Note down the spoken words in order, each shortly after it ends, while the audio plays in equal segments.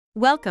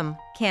Welcome,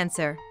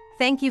 Cancer.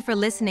 Thank you for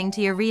listening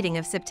to your reading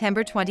of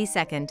September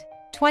 22nd,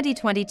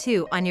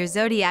 2022 on your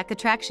Zodiac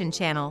Attraction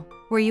channel,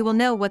 where you will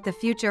know what the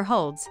future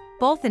holds,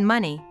 both in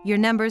money, your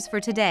numbers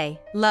for today,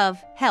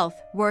 love, health,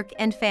 work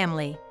and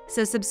family.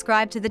 So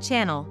subscribe to the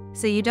channel,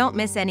 so you don't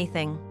miss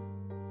anything.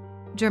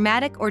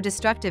 Dramatic or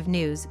destructive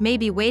news may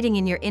be waiting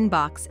in your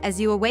inbox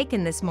as you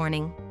awaken this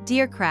morning,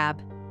 dear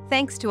Crab,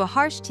 thanks to a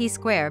harsh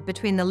T-square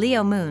between the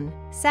Leo moon,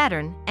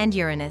 Saturn, and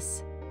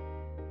Uranus.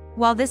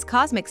 While this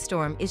cosmic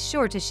storm is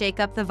sure to shake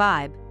up the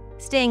vibe,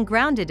 staying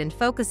grounded and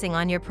focusing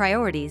on your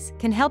priorities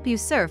can help you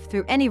surf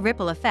through any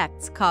ripple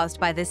effects caused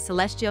by this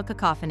celestial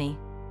cacophony.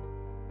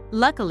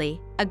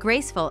 Luckily, a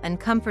graceful and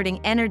comforting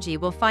energy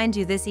will find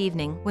you this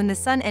evening when the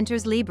sun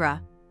enters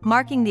Libra,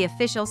 marking the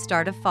official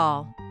start of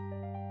fall.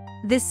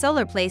 This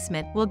solar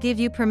placement will give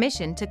you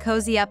permission to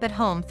cozy up at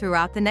home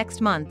throughout the next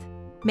month,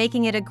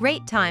 making it a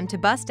great time to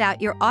bust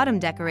out your autumn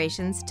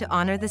decorations to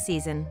honor the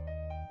season.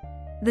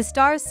 The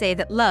stars say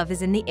that love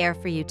is in the air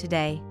for you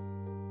today.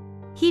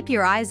 Keep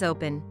your eyes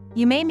open,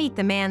 you may meet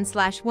the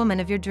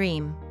man/woman of your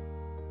dream.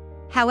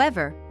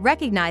 However,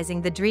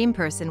 recognizing the dream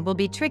person will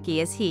be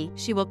tricky as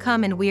she will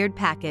come in weird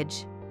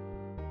package.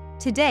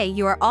 Today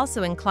you are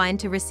also inclined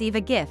to receive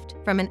a gift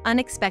from an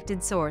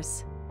unexpected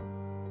source.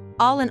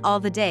 All in all,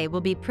 the day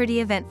will be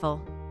pretty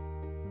eventful.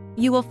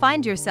 You will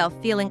find yourself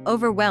feeling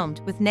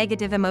overwhelmed with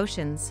negative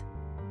emotions.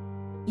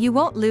 You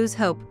won't lose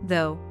hope,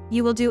 though.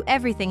 You will do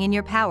everything in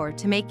your power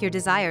to make your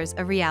desires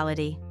a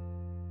reality.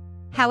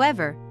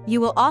 However,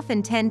 you will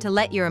often tend to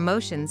let your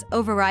emotions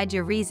override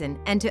your reason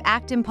and to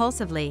act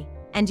impulsively,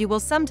 and you will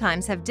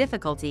sometimes have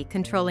difficulty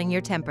controlling your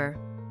temper.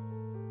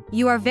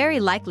 You are very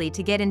likely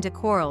to get into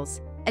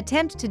quarrels,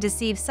 attempt to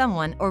deceive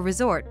someone or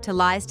resort to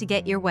lies to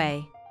get your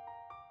way.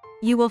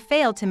 You will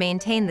fail to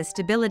maintain the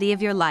stability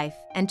of your life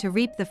and to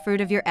reap the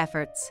fruit of your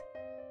efforts.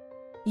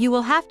 You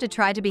will have to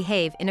try to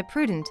behave in a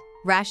prudent,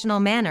 rational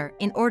manner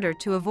in order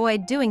to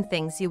avoid doing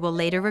things you will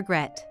later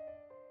regret.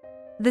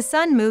 The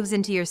sun moves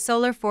into your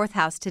solar fourth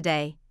house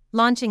today,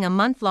 launching a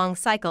month-long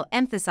cycle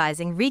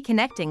emphasizing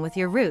reconnecting with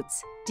your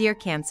roots, dear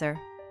Cancer.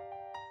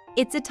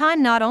 It's a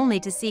time not only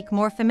to seek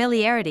more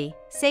familiarity,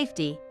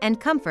 safety, and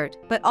comfort,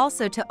 but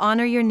also to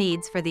honor your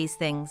needs for these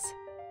things.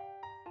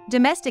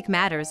 Domestic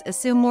matters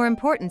assume more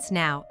importance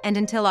now and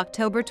until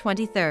October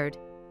 23rd,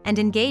 and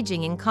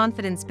engaging in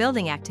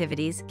confidence-building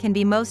activities can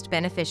be most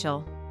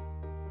beneficial.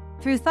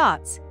 Through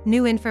thoughts,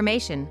 new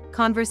information,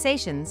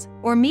 conversations,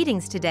 or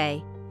meetings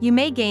today, you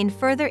may gain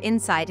further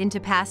insight into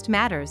past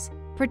matters,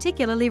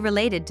 particularly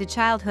related to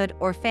childhood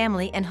or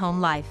family and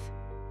home life.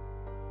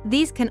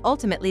 These can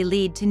ultimately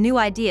lead to new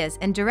ideas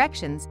and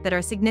directions that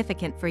are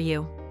significant for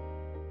you.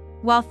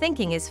 While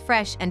thinking is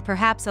fresh and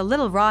perhaps a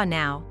little raw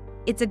now,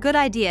 it's a good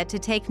idea to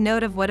take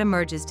note of what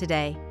emerges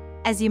today,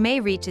 as you may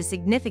reach a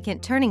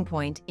significant turning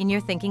point in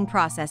your thinking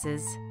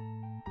processes.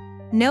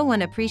 No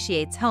one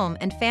appreciates home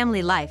and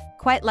family life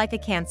quite like a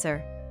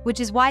Cancer,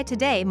 which is why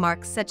today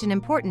marks such an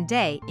important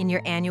day in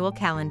your annual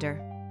calendar.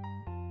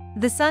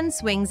 The sun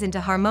swings into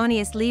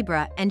harmonious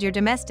Libra and your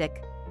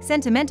domestic,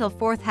 sentimental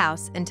fourth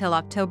house until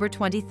October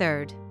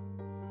 23rd.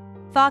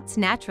 Thoughts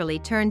naturally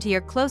turn to your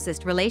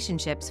closest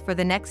relationships for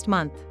the next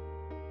month.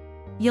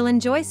 You'll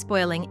enjoy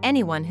spoiling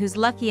anyone who's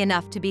lucky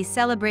enough to be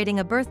celebrating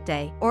a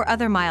birthday or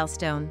other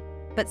milestone,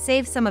 but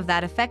save some of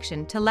that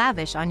affection to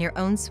lavish on your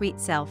own sweet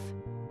self.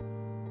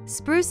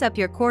 Spruce up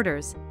your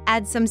quarters,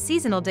 add some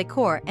seasonal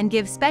decor and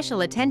give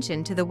special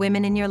attention to the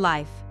women in your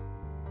life.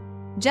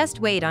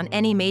 Just wait on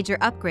any major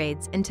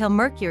upgrades until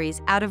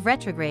Mercury's out of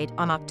retrograde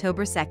on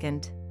October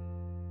 2nd.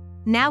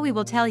 Now we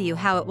will tell you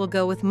how it will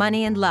go with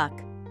money and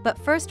luck, but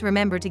first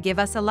remember to give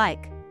us a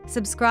like,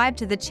 subscribe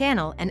to the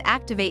channel and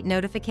activate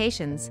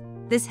notifications.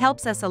 This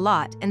helps us a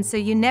lot and so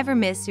you never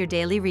miss your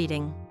daily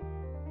reading.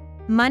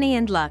 Money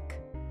and luck.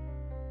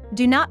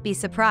 Do not be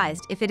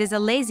surprised if it is a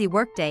lazy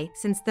workday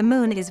since the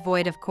moon is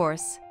void, of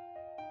course.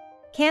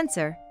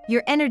 Cancer,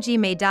 your energy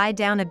may die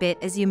down a bit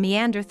as you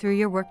meander through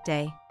your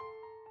workday.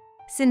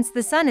 Since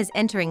the sun is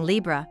entering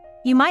Libra,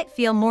 you might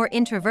feel more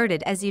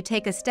introverted as you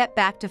take a step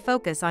back to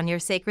focus on your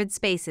sacred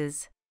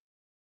spaces.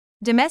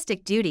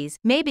 Domestic duties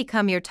may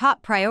become your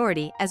top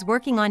priority as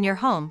working on your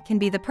home can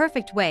be the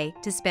perfect way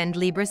to spend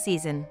Libra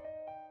season.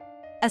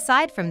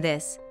 Aside from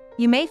this,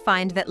 you may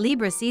find that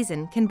Libra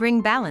season can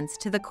bring balance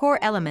to the core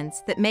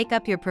elements that make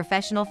up your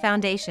professional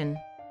foundation.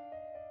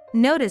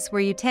 Notice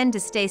where you tend to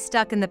stay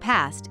stuck in the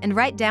past and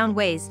write down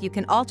ways you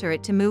can alter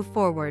it to move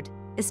forward,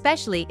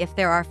 especially if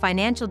there are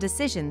financial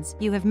decisions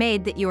you have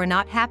made that you are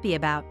not happy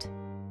about.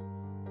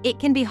 It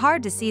can be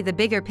hard to see the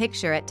bigger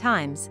picture at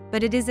times,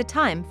 but it is a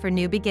time for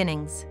new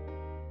beginnings.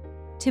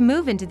 To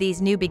move into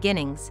these new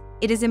beginnings,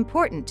 it is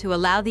important to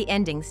allow the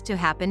endings to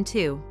happen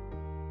too.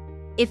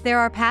 If there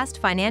are past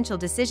financial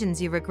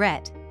decisions you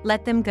regret,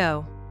 let them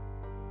go.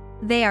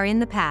 They are in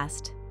the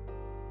past.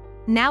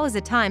 Now is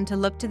a time to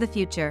look to the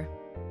future.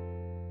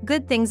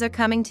 Good things are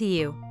coming to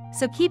you,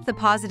 so keep the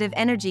positive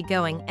energy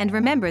going and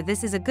remember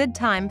this is a good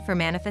time for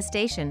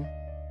manifestation.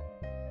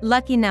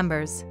 Lucky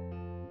numbers.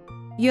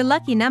 Your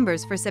lucky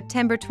numbers for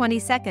September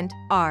 22nd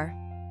are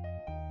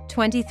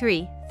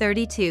 23,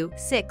 32,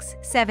 6,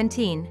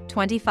 17,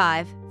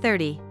 25,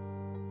 30.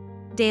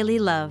 Daily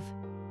love.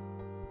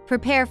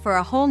 Prepare for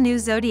a whole new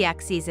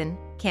zodiac season,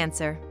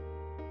 Cancer.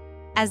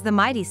 As the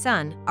mighty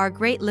sun, our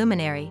great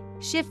luminary,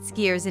 shifts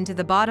gears into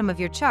the bottom of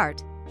your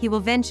chart, he will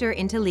venture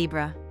into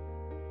Libra.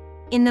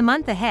 In the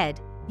month ahead,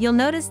 you'll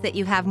notice that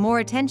you have more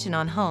attention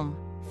on home,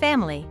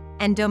 family,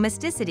 and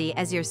domesticity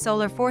as your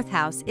solar fourth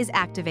house is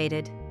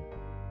activated.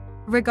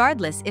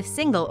 Regardless if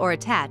single or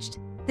attached,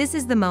 this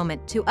is the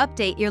moment to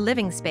update your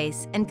living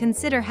space and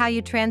consider how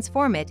you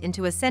transform it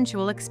into a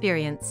sensual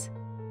experience.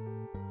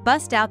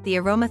 Bust out the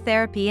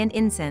aromatherapy and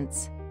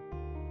incense.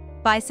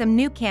 Buy some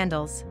new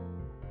candles.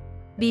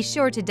 Be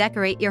sure to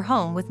decorate your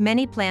home with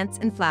many plants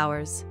and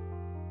flowers.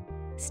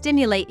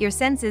 Stimulate your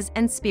senses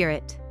and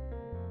spirit.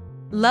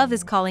 Love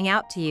is calling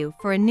out to you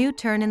for a new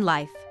turn in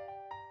life.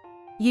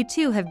 You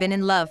two have been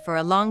in love for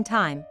a long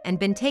time and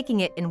been taking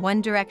it in one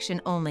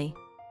direction only.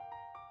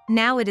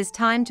 Now it is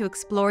time to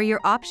explore your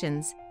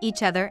options,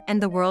 each other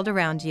and the world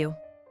around you.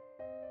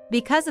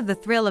 Because of the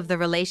thrill of the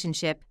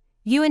relationship,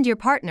 you and your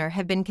partner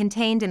have been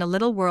contained in a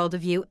little world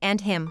of you and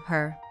him,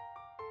 her.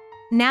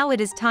 Now it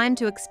is time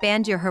to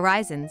expand your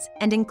horizons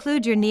and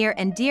include your near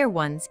and dear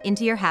ones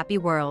into your happy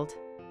world.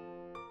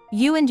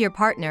 You and your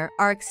partner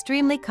are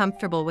extremely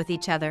comfortable with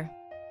each other.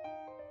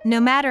 No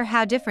matter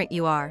how different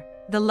you are,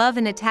 the love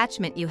and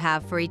attachment you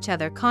have for each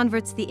other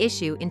converts the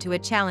issue into a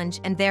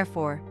challenge and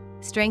therefore,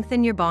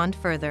 strengthen your bond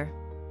further.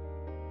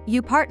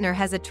 Your partner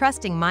has a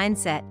trusting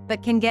mindset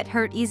but can get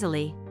hurt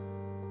easily.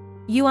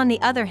 You, on the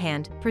other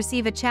hand,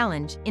 perceive a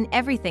challenge in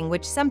everything,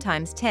 which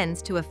sometimes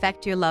tends to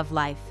affect your love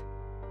life.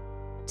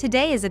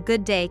 Today is a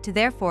good day to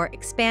therefore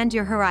expand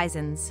your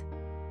horizons.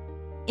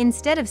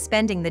 Instead of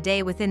spending the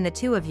day within the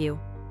two of you,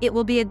 it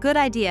will be a good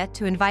idea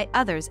to invite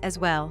others as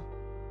well.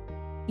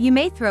 You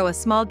may throw a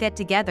small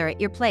get-together at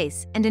your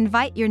place and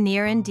invite your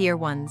near and dear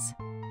ones.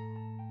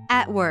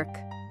 At work.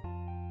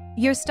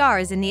 Your star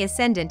is in the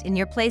ascendant in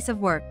your place of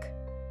work.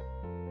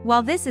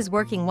 While this is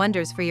working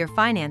wonders for your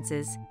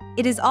finances,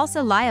 it is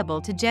also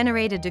liable to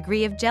generate a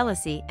degree of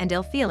jealousy and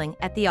ill feeling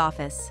at the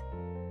office.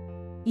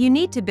 You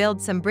need to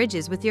build some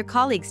bridges with your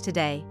colleagues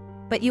today,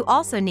 but you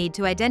also need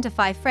to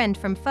identify friend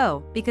from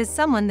foe because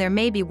someone there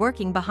may be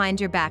working behind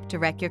your back to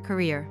wreck your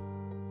career.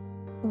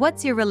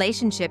 What's your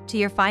relationship to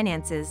your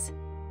finances?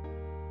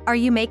 Are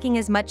you making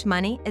as much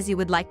money as you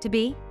would like to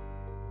be?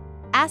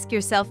 Ask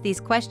yourself these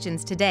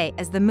questions today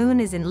as the moon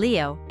is in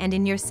Leo and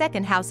in your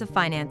second house of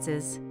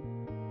finances.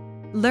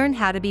 Learn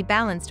how to be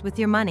balanced with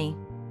your money.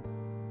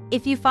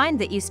 If you find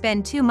that you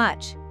spend too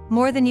much,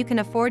 more than you can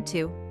afford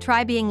to,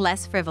 try being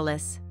less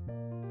frivolous.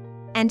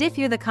 And if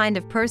you're the kind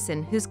of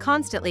person who's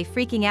constantly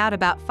freaking out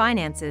about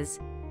finances,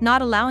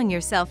 not allowing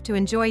yourself to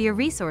enjoy your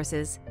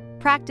resources,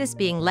 practice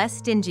being less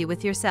stingy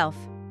with yourself.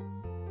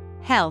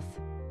 Health.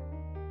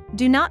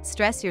 Do not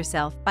stress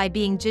yourself by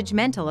being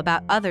judgmental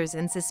about others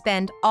and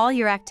suspend all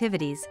your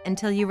activities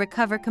until you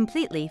recover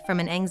completely from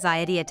an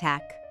anxiety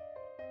attack.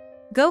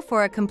 Go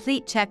for a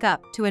complete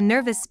checkup to a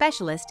nervous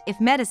specialist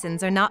if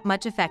medicines are not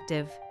much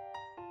effective.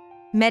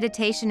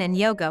 Meditation and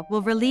yoga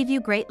will relieve you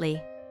greatly.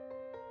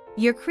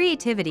 Your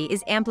creativity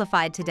is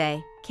amplified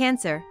today,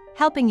 Cancer,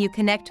 helping you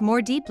connect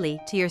more deeply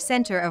to your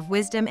center of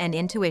wisdom and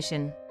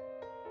intuition.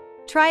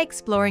 Try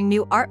exploring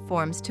new art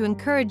forms to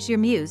encourage your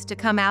muse to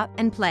come out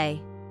and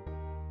play.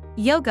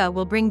 Yoga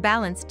will bring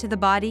balance to the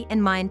body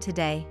and mind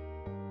today.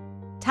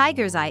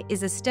 Tiger's Eye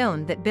is a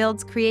stone that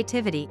builds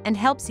creativity and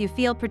helps you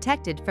feel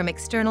protected from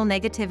external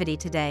negativity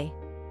today.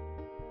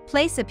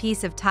 Place a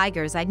piece of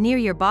tiger's eye near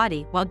your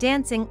body while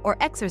dancing or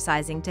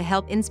exercising to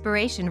help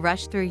inspiration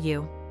rush through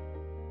you.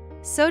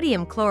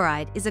 Sodium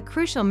chloride is a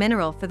crucial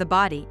mineral for the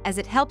body as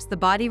it helps the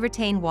body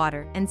retain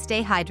water and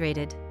stay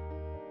hydrated.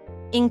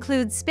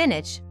 Include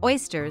spinach,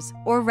 oysters,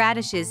 or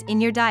radishes in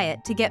your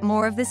diet to get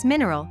more of this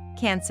mineral,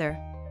 Cancer.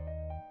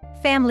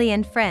 Family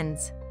and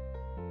friends.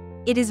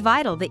 It is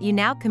vital that you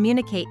now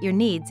communicate your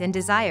needs and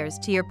desires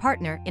to your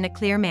partner in a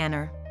clear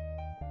manner.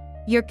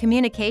 Your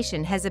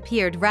communication has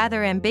appeared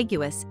rather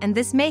ambiguous, and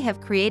this may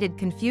have created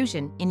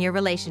confusion in your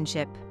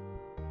relationship.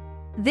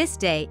 This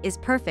day is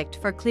perfect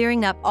for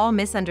clearing up all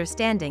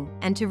misunderstanding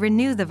and to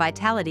renew the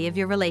vitality of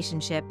your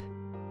relationship.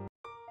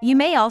 You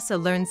may also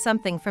learn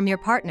something from your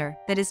partner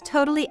that is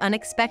totally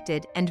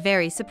unexpected and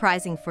very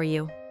surprising for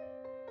you.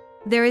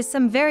 There is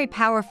some very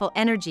powerful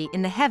energy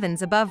in the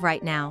heavens above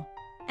right now,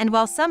 and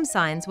while some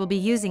signs will be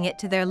using it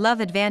to their love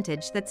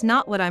advantage, that's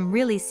not what I'm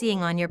really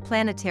seeing on your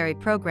planetary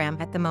program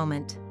at the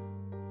moment.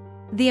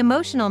 The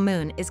emotional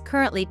moon is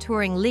currently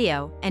touring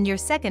Leo and your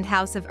second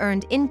house of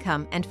earned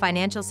income and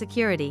financial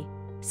security,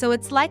 so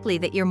it's likely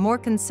that you're more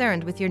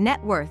concerned with your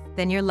net worth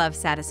than your love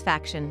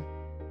satisfaction.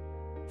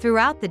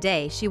 Throughout the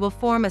day, she will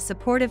form a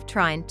supportive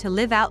trine to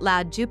Live Out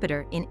Loud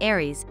Jupiter in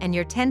Aries and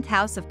your 10th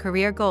house of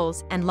career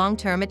goals and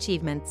long-term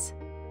achievements.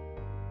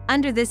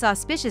 Under this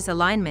auspicious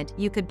alignment,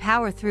 you could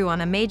power through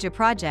on a major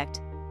project,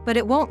 but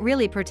it won't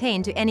really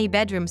pertain to any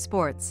bedroom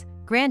sports.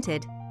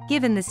 Granted,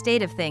 given the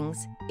state of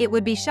things, it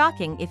would be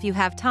shocking if you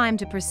have time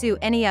to pursue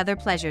any other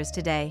pleasures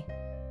today.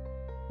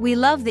 We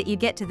love that you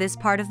get to this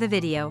part of the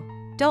video.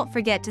 Don't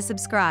forget to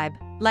subscribe,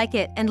 like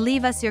it, and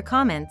leave us your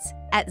comments.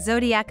 At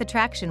Zodiac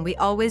Attraction we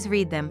always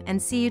read them, and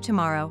see you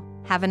tomorrow.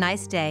 Have a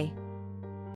nice day.